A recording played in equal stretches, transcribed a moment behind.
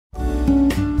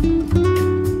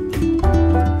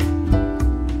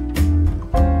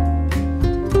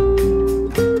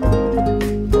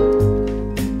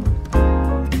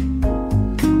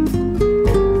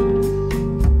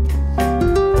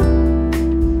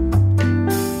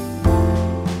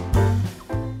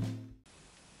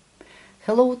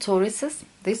Hello Tauruses,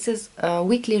 this is a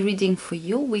weekly reading for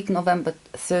you, week November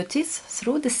 30th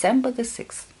through December the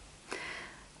 6th.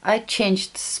 I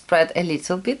changed spread a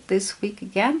little bit this week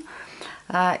again.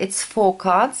 It's 4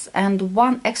 cards and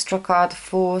 1 extra card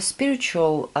for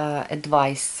spiritual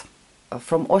advice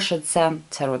from Osho Zen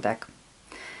Tarot deck.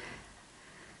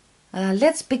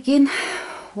 Let's begin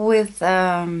with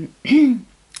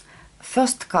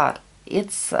first card.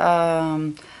 It's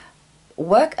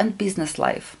work and business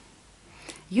life.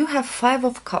 You have 5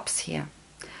 of Cups here.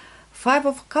 5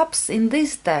 of Cups in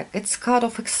this deck, it's card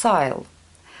of exile.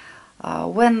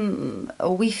 When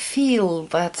we feel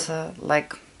that,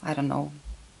 I don't know,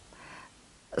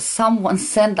 someone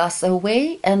sent us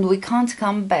away and we can't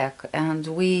come back and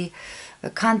we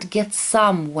can't get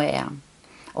somewhere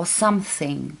or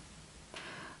something.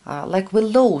 Like we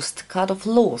lost, card of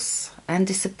loss and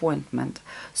disappointment.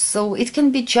 So it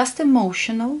can be just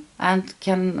emotional and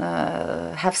can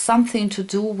have something to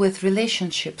do with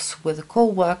relationships with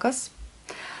co-workers.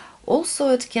 Also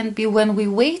it can be when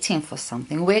we're waiting for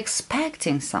something, we're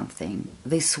expecting something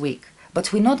this week,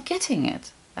 but we're not getting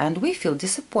it and we feel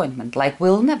disappointment, like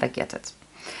we'll never get it.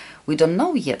 We don't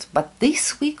know yet, but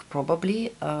this week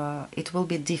probably it will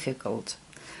be difficult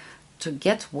to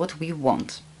get what we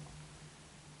want.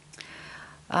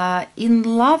 In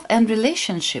love and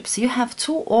relationships, you have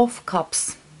 2 of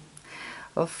Cups.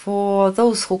 For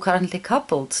those who are currently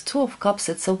coupled, 2 of Cups,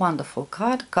 it's a wonderful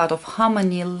card. Card of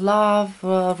harmony, love,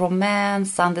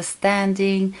 romance,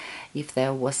 understanding. If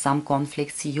there was some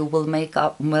conflicts, you will make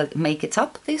it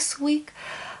up this week.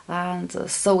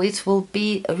 And so it will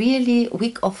be really a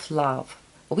week of love,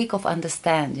 a week of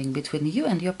understanding between you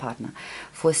and your partner.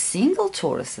 For single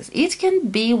Tauruses, it can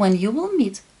be when you will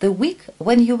meet, the week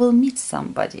when you will meet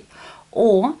somebody,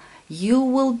 or you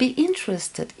will be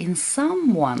interested in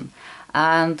someone,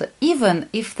 and even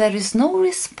if there is no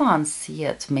response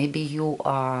yet, maybe you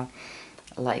are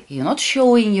you're not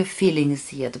showing your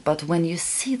feelings yet, but when you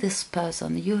see this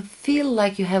person, you feel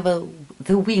like you have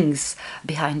the wings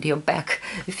behind your back.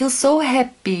 You feel so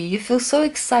happy, you feel so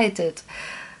excited.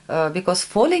 Because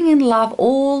falling in love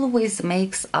always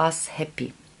makes us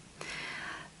happy.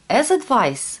 As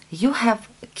advice, you have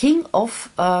King of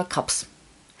Cups.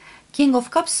 King of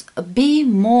Cups, be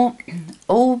more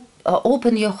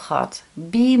open your heart,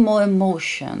 be more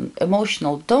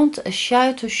emotional. Don't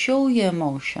shy to show your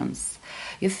emotions,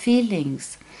 your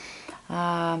feelings.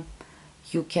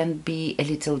 You can be a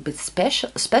little bit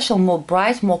special, more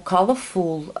bright, more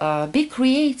colorful. Be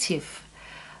creative.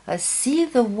 See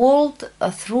the world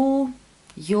through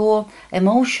your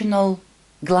emotional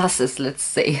glasses, let's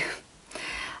say.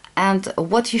 And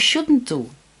what you shouldn't do,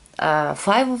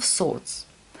 5 of Swords,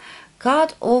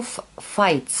 card of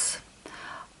fights,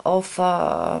 of,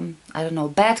 I don't know,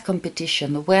 bad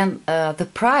competition, when the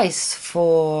price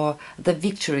for the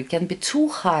victory can be too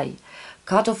high,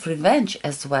 card of revenge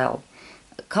as well,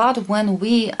 card when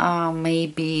we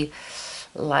maybe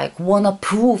want to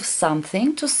prove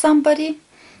something to somebody,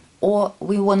 or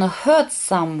we want to hurt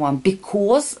someone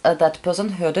because that person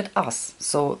hurted us.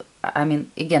 So, I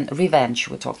mean, again, revenge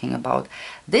we're talking about.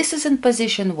 This is in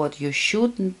position what you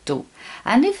shouldn't do.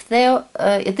 And if there,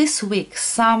 this week,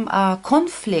 some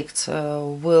conflict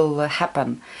will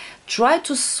happen, try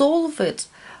to solve it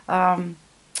in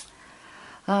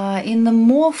a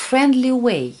more friendly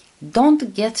way.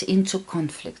 Don't get into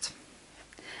conflict.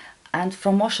 And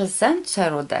from Osho Zen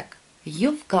Tarot deck,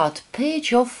 you've got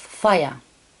Page of Fire.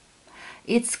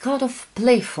 It's card of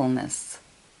playfulness,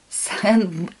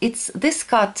 and it's this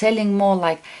card telling more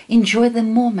like enjoy the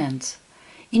moment,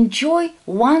 enjoy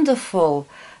wonderful,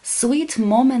 sweet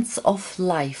moments of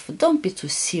life. Don't be too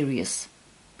serious.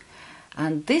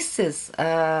 And this is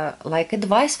like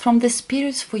advice from the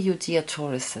spirits for you, dear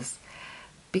Tauruses,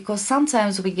 because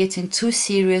sometimes we're getting too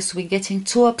serious, we're getting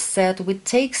too upset, we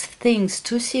take things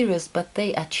too serious, but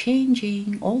they are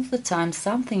changing all the time.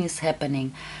 Something is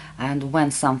happening. And when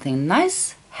something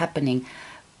nice happening,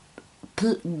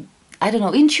 I don't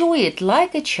know, enjoy it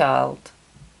like a child.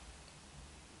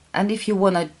 And if you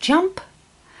want to jump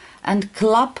and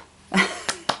clap,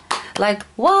 like,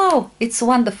 wow, it's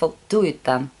wonderful, do it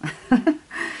then.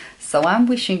 So I'm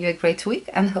wishing you a great week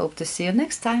and hope to see you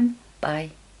next time.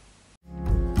 Bye.